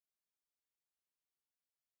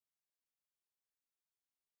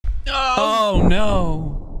Oh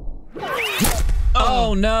no!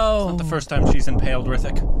 Oh no! It's not the first time she's impaled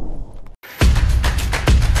Hrithik.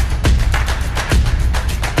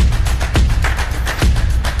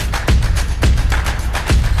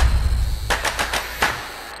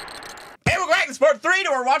 Hey, we're back. It's part 3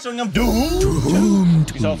 to our watching them Doom.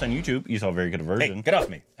 You saw us on YouTube. You saw a very good version. Hey, get off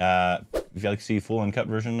me. If you'd like to see a full uncut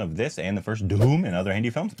version of this and the first Doom and other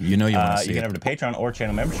indie films, you know you want to see you can it. have to Patreon or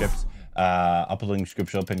channel memberships. I'll put a link in the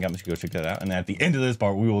description, pin comments, go check that out. And at the end of this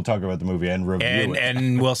part, we will talk about the movie and review it.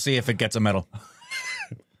 And we'll see if it gets a medal.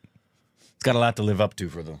 It's got a lot to live up to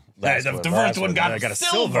for the last the first one got a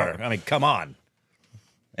silver. I mean, come on.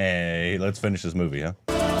 Hey, let's finish this movie, huh?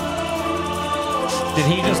 Did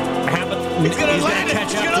he just have it? He's gonna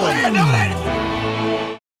catch up to him.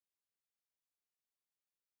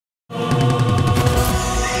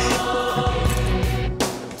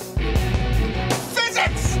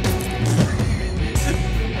 Physics!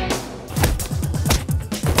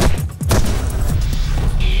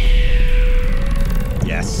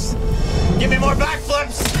 Yes. Give me more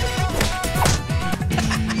backflips!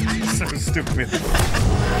 So stupid.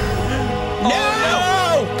 No!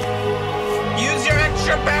 Use your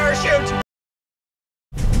extra parachute!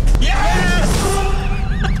 Yes!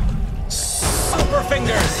 Super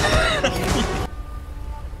fingers!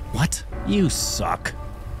 What? You suck.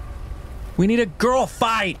 We need a girl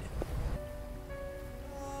fight.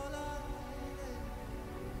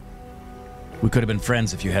 We could have been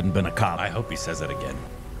friends if you hadn't been a cop. I hope he says that again.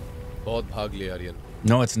 बहुत भाग लिया Aryan.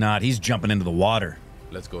 No, it's not. He's jumping into the water.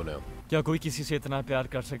 Let's go now. क्या कोई किसी से इतना प्यार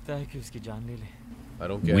कर सकता है कि उसकी जान ले ले? I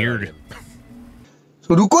don't care. Weird. Aryan.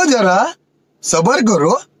 तो रुको जरा, सबर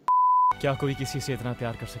करो. क्या कोई किसी से इतना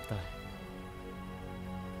प्यार कर सकता है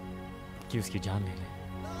कि उसकी जान ले ले?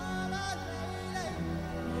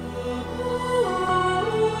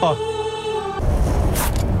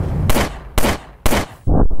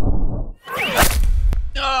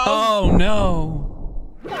 Oh no!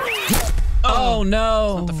 Oh no!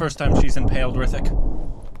 It's not the first time she's impaled Hrithik.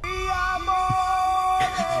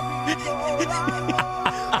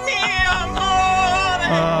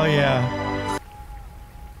 Oh yeah.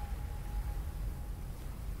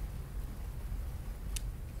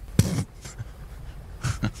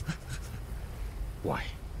 Why?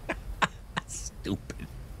 Stupid.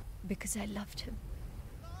 Because I loved him.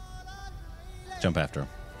 Jump after him.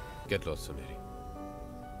 Get lost, Suneri.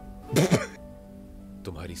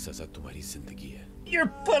 तुम्हारी सजा तुम्हारी जिंदगी है. Your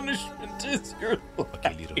punishment is your life.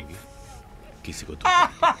 अकेली रहोगी. किसी को दुख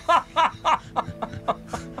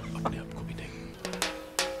अपने आप को भी नहीं.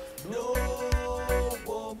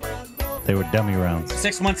 They were dummy rounds.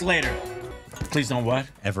 6 months later. Please don't what?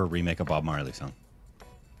 Ever remake a Bob Marley song.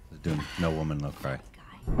 Doing No Woman No Cry.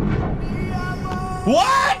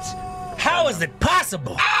 What? How is it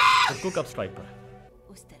possible? उसको कब स्ट्राइक पर?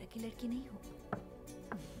 उस तरह की लड़की नहीं हूँ.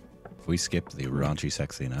 If we skip the raunchy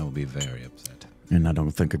sex scene, I will be very upset. And I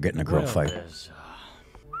don't think of getting a girl Well, fight. there's,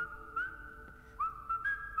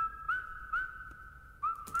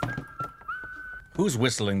 Who's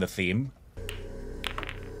whistling the theme?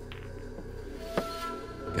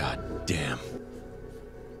 God damn.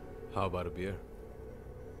 How about a beer?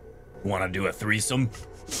 Want to do a threesome?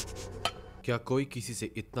 क्या कोई किसी से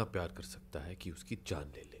इतना प्यार कर सकता है कि उसकी जान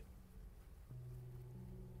ले ले?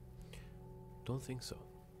 Don't think so.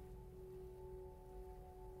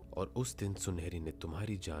 और उस दिन सुनहरी ने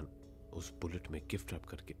तुम्हारी जान उस बुलेट में गिफ्ट रैप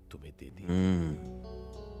करके तुम्हें दे दी.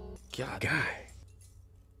 क्या Guy.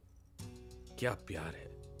 क्या प्यार है?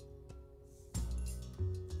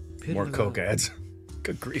 फिर More लगा, coke ads.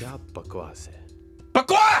 Good grief. क्या बकवास है.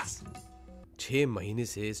 Bakwas! 6 महीने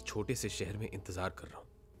से इस छोटे से शहर में इंतजार कर रहा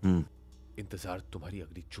हूं. इंतजार तुम्हारी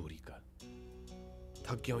अगली चोरी का.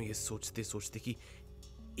 थक गया हूं ये सोचते सोचते कि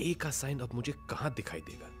ए का साइन अब मुझे कहां दिखाई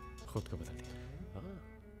देगा. खुद को बदल दिया.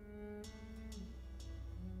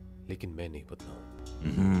 लेकिन मैं नहीं बदला हूं.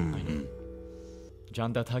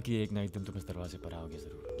 जानता था कि एक ना एक दिन तुम इस दरवाजे पर आओगे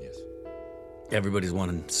जरूर. Everybody's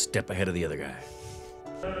one step ahead of the other guy.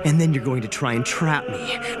 And then you're going to try and trap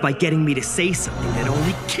me by getting me to say something that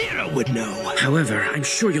only Kira would know. However, I'm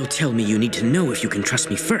sure you'll tell me you need to know if you can trust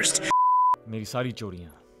me first. मेरी सारी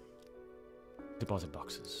चोरियां, deposit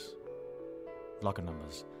boxes, locker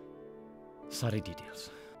numbers, सारी details,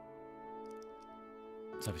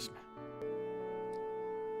 सब इसमें.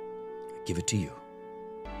 Give it to you.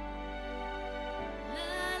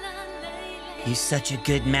 He's such a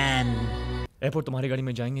good man. Airport तुम्हारी गाड़ी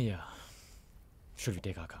में जाएंगे या should we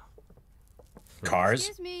take our car? Cars?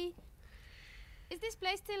 Excuse me. Is this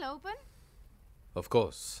place still open? Of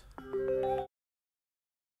course.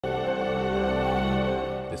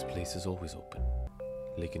 This place is always open.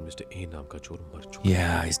 लेकिन mister A नाम का चोर मर चुका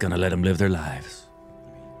Yeah, he's gonna let them live their lives.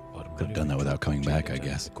 और Could have done that without coming back, I जाने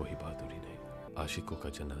guess. से कोई बहादुरी नहीं। आशिकों का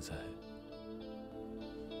जनाजा है,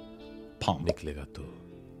 Pomp. निकलेगा तो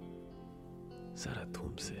सारा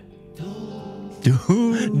धूम से।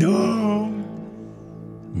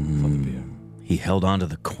 He held on to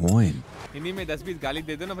the coin. इन्हीं में 10-20 गाली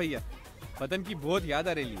दे दो ना भैया, वतन की बहुत याद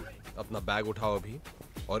आ रही है। अपना बैग उठाओ अभी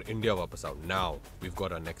और इंडिया वापस आओ। Now we've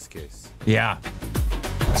got our next case. Yeah.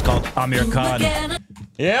 It's called Amir Khan.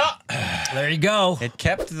 Yeah. There you go. It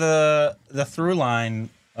kept the through line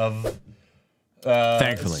of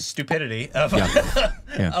Thankfully. stupidity of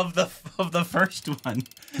Yeah. of the first one.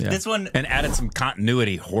 Yeah. This one, And added some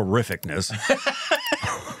continuity horrificness.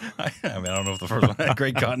 I mean, I don't know if the first one had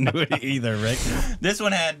great continuity either, right? This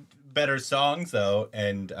one had better songs though,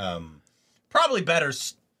 and probably better.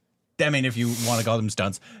 I mean, if you want to call them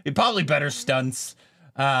stunts, probably better stunts.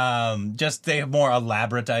 Just they more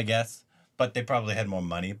elaborate, I guess. But they probably had more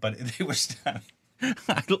money. But they were.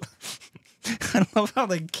 I love how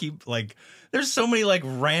they keep like. There's so many like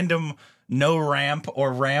random no ramp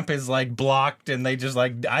or ramp is like blocked, and they just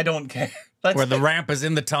like I don't care. Where the ramp is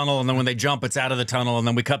in the tunnel, and then when they jump, it's out of the tunnel, and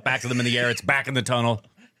then we cut back to them in the air, it's back in the tunnel.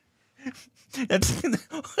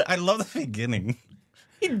 I love the beginning.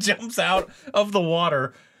 He jumps out of the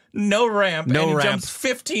water, no ramp, No and he ramp. jumps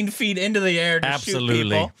 15 feet into the air to Absolutely.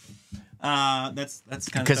 shoot people. That's kind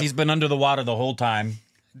of Because he's been under the water the whole time.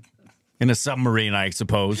 In a submarine, I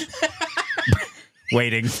suppose.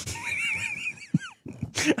 Waiting.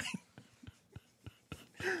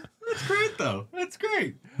 That's great though. That's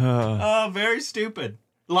great. Very stupid.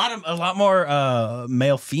 A lot more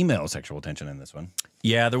male female sexual tension in this one.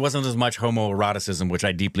 Yeah, there wasn't as much homoeroticism, which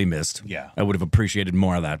I deeply missed. Yeah. I would have appreciated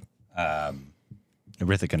more of that.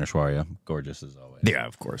 Hrithik and Aishwarya, gorgeous as always. Yeah,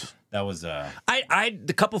 of course. That was I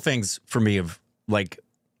a couple things for me of like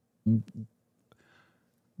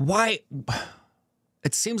why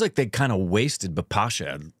it seems like they kind of wasted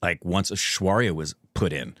Bapasha like once Aishwarya was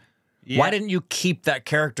put in. Why didn't you keep that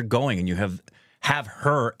character going and you have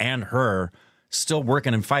her and her still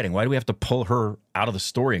working and fighting? Why do we have to pull her out of the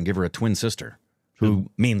story and give her a twin sister who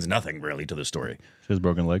means nothing really to the story? she has a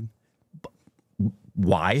broken leg.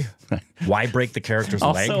 Why? Why break the character's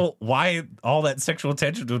leg? Also, why all that sexual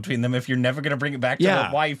tension between them if you're never going to bring it back to Yeah.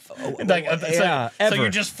 the wife? Like, so ever. you're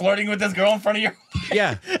just flirting with this girl in front of you?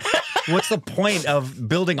 Yeah. What's the point of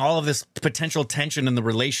building all of this potential tension in the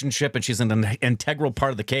relationship and she's an integral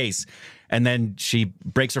part of the case and then she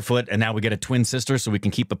breaks her foot and now we get a twin sister so we can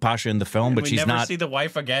keep Bapasha in the film, but we she's never not. see the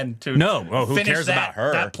wife again. To No. Well, who finish cares that, about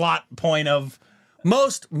her? That plot point of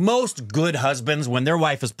Most good husbands, when their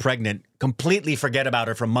wife is pregnant, completely forget about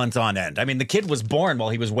her for months on end. I mean, the kid was born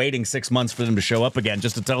while he was waiting 6 months for them to show up again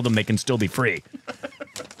just to tell them they can still be free.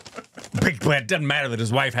 But it doesn't matter that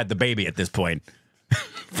his wife had the baby at this point.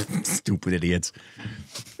 Stupid idiots.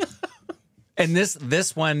 And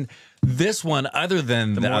this one, other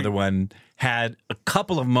than the other one, had a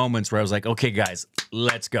couple of moments where I was like, okay, guys,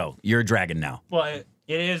 let's go. You're a dragon now. well, it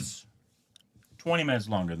is 20 minutes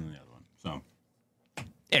longer than the other one. So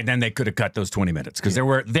And then they could have cut those 20 minutes because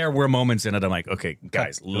there were moments in it. I'm like, okay,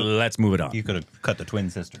 guys, let's move it on. you could have cut the twin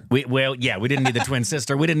sister. We didn't need the twin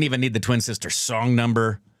sister. We didn't even need the twin sister song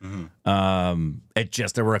number.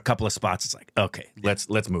 There were a couple of spots. It's like, okay, let's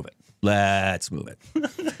move it. Let's move it.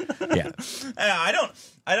 Yeah.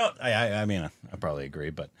 I mean, I probably agree,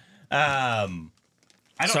 but I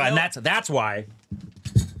don't know. And that's why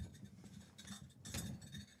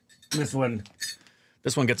this one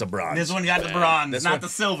gets a bronze. This one got the bronze, This not one- the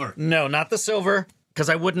silver. No, not the silver, because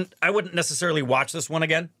I wouldn't necessarily watch this one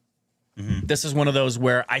again. This is one of those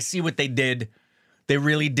where I see what they did. They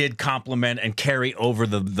really did compliment and carry over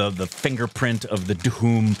the fingerprint of the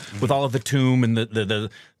DHOOM with all of the tomb and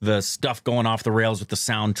the stuff going off the rails with the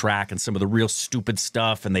soundtrack and some of the real stupid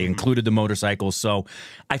stuff, and they included the motorcycles. So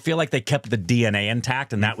I feel like they kept the DNA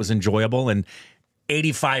intact, and that was enjoyable. And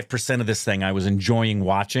 85% of this thing I was enjoying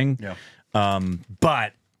watching. Yeah.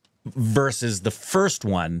 But versus the first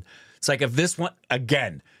one, it's like if this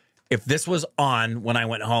was on when I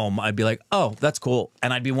went home, I'd be like, oh, that's cool.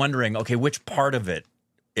 And I'd be wondering, okay, which part of it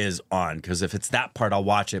is on? Because if it's that part, I'll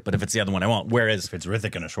watch it. But if it's the other one, I won't. Whereas If it's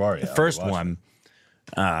Hrithik and Aishwarya, the first one,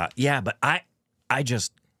 but I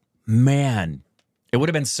just, man, it would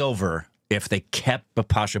have been silver if they kept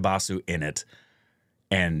Bapasha Basu in it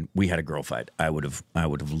and we had a girl fight. I would have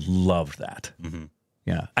loved that.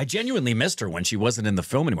 Yeah. I genuinely missed her when she wasn't in the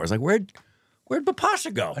film anymore. I was like, where'd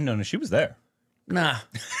Bapasha go? No, she was there. Nah.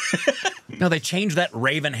 No, they changed that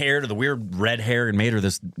raven hair to the weird red hair and made her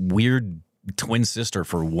this weird twin sister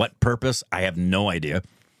for what purpose? I have no idea.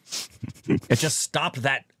 It just stopped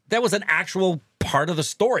that. That was an actual part of the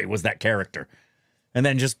story, was that character. And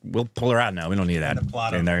then just, we'll pull her out now. We don't need that. The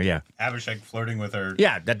plot in of there, yeah. Abhishek flirting with her.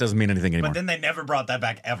 Yeah, that doesn't mean anything anymore. But then they never brought that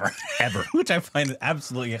back ever. Ever. Which I find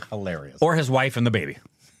absolutely hilarious. Or his wife and the baby.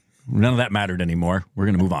 None of that mattered anymore. We're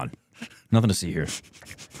going to move on. Nothing to see here.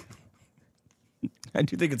 I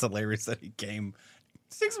do think it's hilarious that he came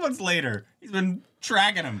 6 months later. He's been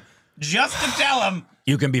tracking him just to tell him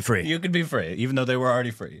you can be free. You can be free, even though they were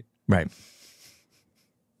already free. Right.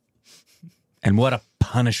 And what a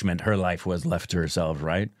punishment her life was left to herself,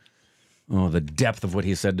 right? Oh, the depth of what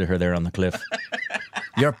he said to her there on the cliff.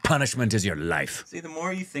 Your punishment is your life. See, the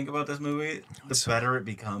more you think about this movie, the better it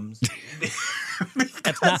becomes.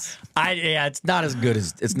 It's not. It's not as good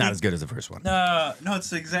as the first one. No, it's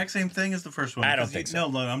the exact same thing as the first one. I don't think so.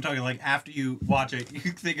 No, I'm talking like after you watch it,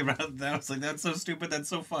 you think about that. It's like that's so stupid. That's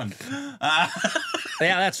so fun. Yeah,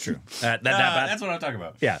 that's true. That's what I'm talking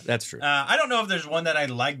about. Yeah, that's true. I don't know if there's one that I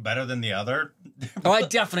like better than the other. Oh, I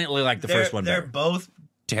definitely like the first one better. They're both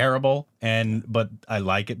terrible, but I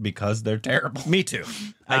like it because they're terrible. Me too.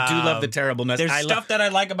 I do love the terribleness. There's stuff that I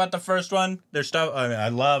like about the first one. There's stuff I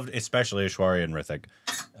loved, especially Aishwarya and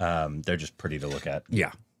Hrithik. They're just pretty to look at.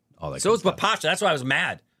 Yeah. All that. So is Bachchan. That's why I was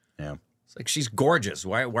mad. Yeah. It's like, she's gorgeous.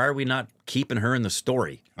 Why are we not keeping her in the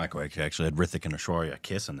story? Like, we actually had Hrithik and Aishwarya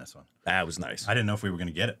kiss in this one. That was nice. I didn't know if we were going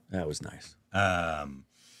to get it. That was nice.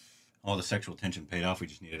 All the sexual tension paid off. We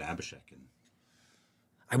just needed Abhishek. And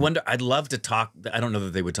I wonder, I'd love to talk. I don't know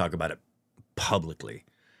that they would talk about it publicly,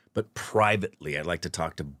 but privately, I'd like to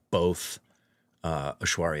talk to both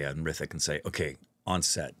Aishwarya and Hrithik and say, okay, on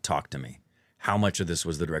set, talk to me. How much of this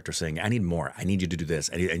was the director saying, I need more. I need you to do this.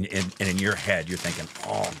 And in your head, you're thinking,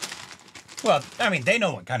 oh. Well, I mean, they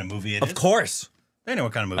know what kind of movie it is. Of course. They know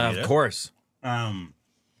what kind of movie it is. Of course. All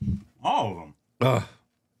of them. Ugh.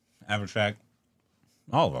 Abhishek.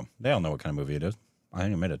 All of them. They all know what kind of movie it is. I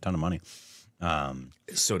think it made a ton of money.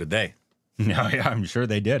 So did they. Yeah, I'm sure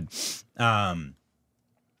they did. I'm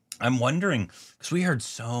wondering, because we heard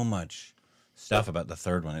so much stuff about the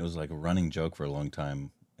third one. It was like a running joke for a long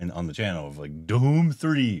time on the channel of like DHOOM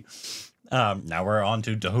 3. Now we're on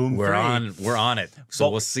to DHOOM 3. We're on it. So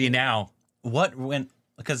we'll see now. What went,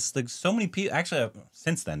 because like so many people, actually,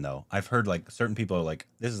 since then though, I've heard like certain people are like,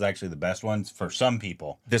 this is actually the best one for some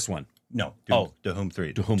people. This one. No. DHOOM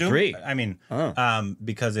 3. DHOOM 3. I mean,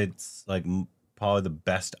 because it's like probably the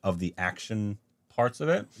best of the action parts of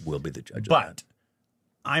it. We'll be the judge of but that.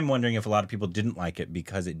 I'm wondering if a lot of people didn't like it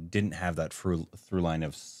because it didn't have that through line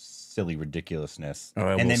of silly ridiculousness.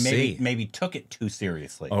 And they maybe took it too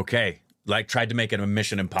seriously. Okay. Like tried to make it a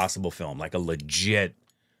Mission Impossible film, like a legit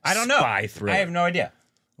I don't know. spy thriller. I have no idea.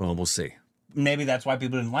 Well, we'll see. Maybe that's why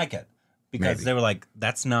people didn't like it. Because they were like,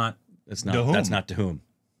 that's not DHOOM. That's not DHOOM.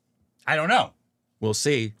 I don't know. We'll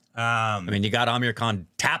see. I mean, you got Amir Khan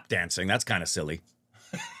tap dancing. That's kind of silly.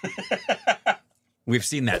 We've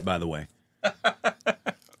seen that, by the way. So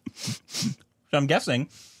I'm guessing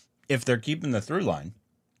if they're keeping the through line,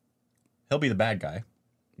 he'll be the bad guy.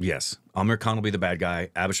 Yes. Amir Khan will be the bad guy.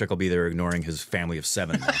 Abhishek will be there ignoring his family of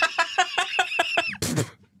 7.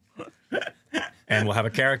 And we'll have a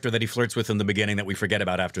character that he flirts with in the beginning that we forget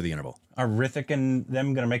about after the interval. Are Hrithik and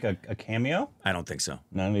them going to make a cameo? I don't think so.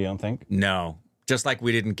 No, you don't think? No. Just like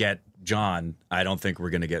we didn't get John, I don't think we're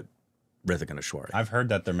going to get Hrithik and Aishwarya. I've heard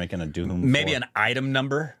that they're making a DHOOM. Maybe an item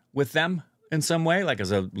number with them in some way, like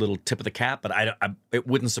as a little tip of the cap, but it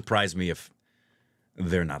wouldn't surprise me if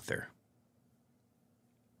they're not there.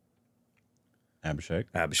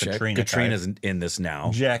 Abhishek. Katrina's in this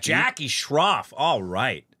now. Jackie Schroff. All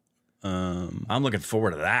right. I'm looking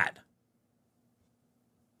forward to that.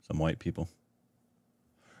 Some white people.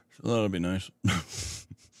 So that'll be nice.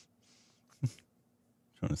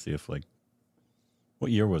 Trying to see if like, what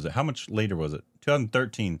year was it? How much later was it?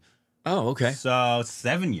 2013. Oh, okay. So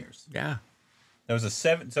 7 years. Yeah. There was a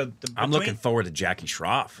 7. So I'm looking forward to Jackie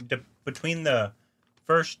Schroff. Between the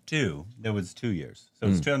first two, there was 2 years. So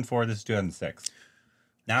it's 2004. This is 2006.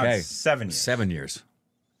 Now it's 7 years. 7 years.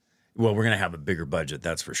 Well, we're gonna have a bigger budget,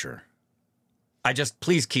 that's for sure.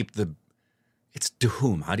 Please keep the. It's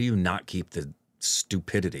DHOOM. How do you not keep the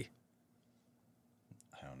stupidity?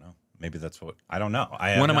 I don't know. Maybe that's what I don't know.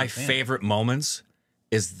 One of my favorite moments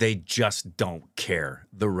is they just don't care.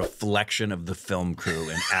 The reflection of the film crew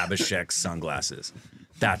in Abhishek's sunglasses.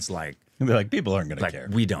 That's like they're like people aren't gonna care.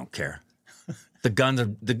 We don't care. The guns are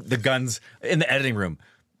the guns in the editing room.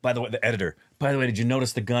 By the way, the editor. By the way, did you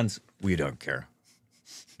notice the guns? We don't care.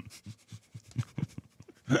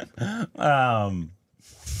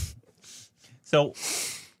 So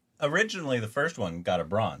originally the first one got a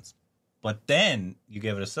bronze, but then you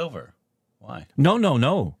gave it a silver. Why? No.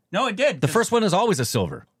 No, it did. The first one is always a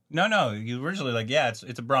silver. No. You originally like, yeah,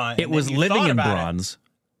 it's a bronze. It was living in bronze.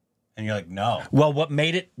 And you're like, no. Well, what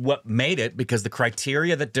made it, because the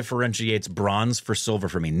criteria that differentiates bronze for silver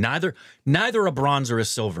for me, neither a bronze or a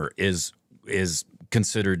silver is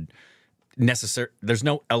considered necessary. There's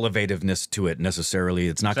no elevativeness to it necessarily.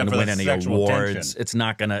 It's not going to win any awards. Tension. It's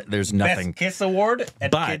not going to, there's nothing. Best Kiss Award at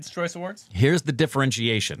But Kids' Choice Awards? Here's the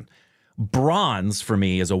differentiation. Bronze for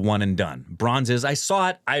me is a one and done. Bronze is, I saw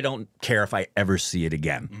it, I don't care if I ever see it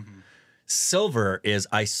again. Silver is,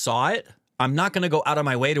 I saw it, I'm not going to go out of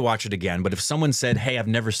my way to watch it again, but if someone said, hey, I've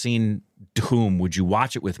never seen DHOOM, would you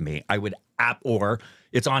watch it with me? I would, or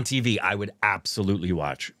it's on TV, I would absolutely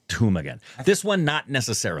watch DHOOM again. This one, not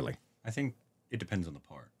necessarily. I think it depends on the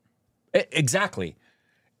part. Exactly.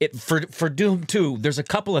 For Doom 2, there's a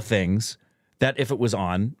couple of things that if it was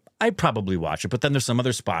on, I'd probably watch it, but then there's some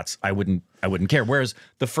other spots I wouldn't care. Whereas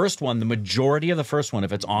the first one, the majority of the first one,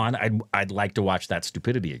 if it's on, I'd like to watch that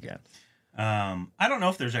stupidity again. I don't know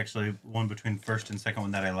if there's actually one between first and second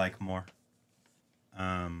one that I like more.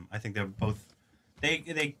 I think they're both,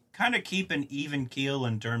 they kind of keep an even keel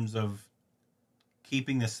in terms of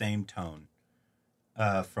keeping the same tone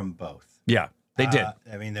from both. Yeah, they did.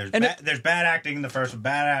 I mean, there's bad acting in the first one,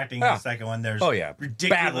 bad acting in the second one. There's ridiculous,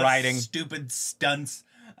 bad writing, stupid stunts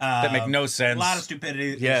that make no sense. A lot of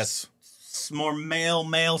stupidity. Yes, it's more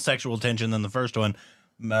male sexual tension than the first one.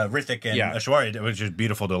 Hrithik and Aishwarya, which is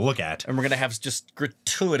beautiful to look at. And we're going to have just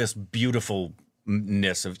gratuitous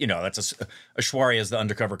beautifulness of, that's Aishwarya is the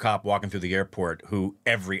undercover cop walking through the airport who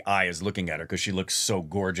every eye is looking at her because she looks so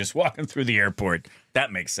gorgeous walking through the airport.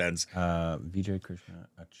 That makes sense. Vijay Krishna,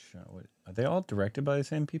 are they all directed by the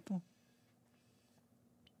same people?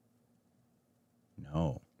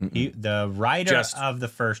 No. The writer of the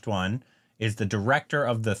first one is the director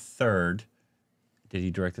of the third. Did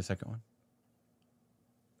he direct the second one?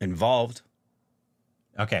 Involved.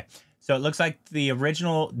 Okay. So it looks like the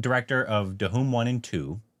original director of DHOOM 1 and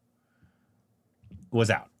 2 was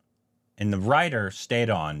out. And the writer stayed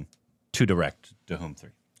on to direct DHOOM 3.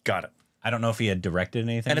 Got it. I don't know if he had directed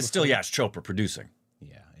anything. And it's still Yash Chopra producing.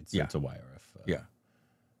 Yeah. It's a YRF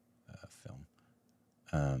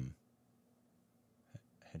film.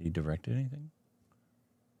 Had he directed anything?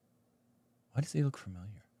 Why does he look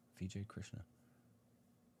familiar? Vijay Krishna.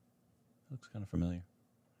 Looks kind of familiar.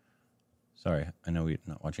 Sorry, I know we're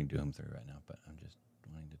not watching DHOOM 3 right now, but I'm just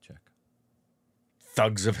wanting to check.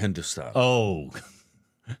 Thugs of Hindustan. Oh.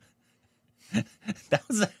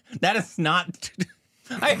 That is not...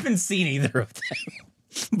 I haven't seen either of them.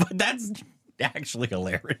 But that's actually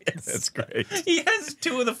hilarious. That's great. He has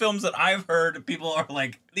two of the films that I've heard people are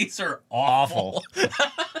like, these are awful.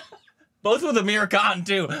 Both with Amir Khan,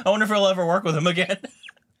 too. I wonder if he'll ever work with him again.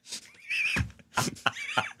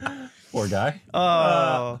 Poor guy.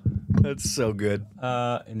 Oh, that's so good.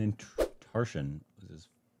 And then Tarshan was his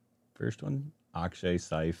first one. Akshay,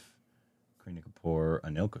 Saif, Kareena Kapoor,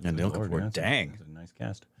 Anil Kapoor. Yeah, dang. That's a nice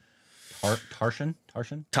cast. Tarshan?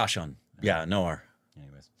 Tashan. Yeah, Noir.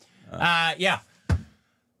 Anyways.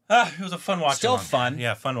 It was a fun watch. Still fun.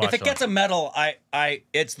 Yeah, fun watch. If it gets a medal,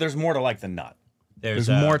 there's more to like than not. There's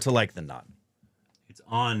more to like than not. It's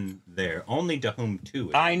on there. Only DHOOM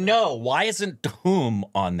 2. I know. Why isn't DHOOM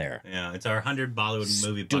on there? Yeah, it's our 100 Bollywood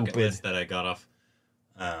movie bucket list that I got off.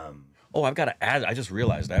 I've got to add. I just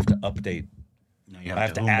realized I have to update. No, you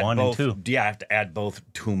have to add 1 both, and 2. Yeah, I have to add both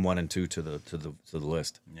DHOOM 1 and 2 to the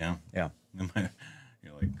list. Yeah.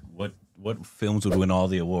 You're like, what films would win all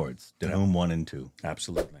the awards? DHOOM 1 and 2.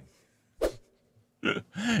 Absolutely.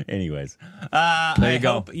 Anyways, there you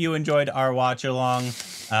go. Hope you enjoyed our watch along.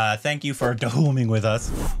 Thank you for DHOOMing with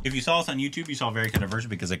us. If you saw us on YouTube, you saw a very cut version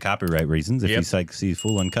because of copyright reasons. If you see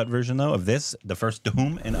full uncut version though of this, the first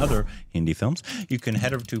DHOOM and other Hindi films, you can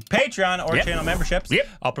head over to Patreon or channel memberships.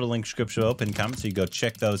 I'll put a link in the description below in comments so you go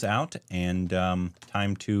check those out. And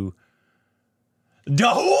time to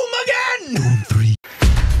DHOOM again. DHOOM 3.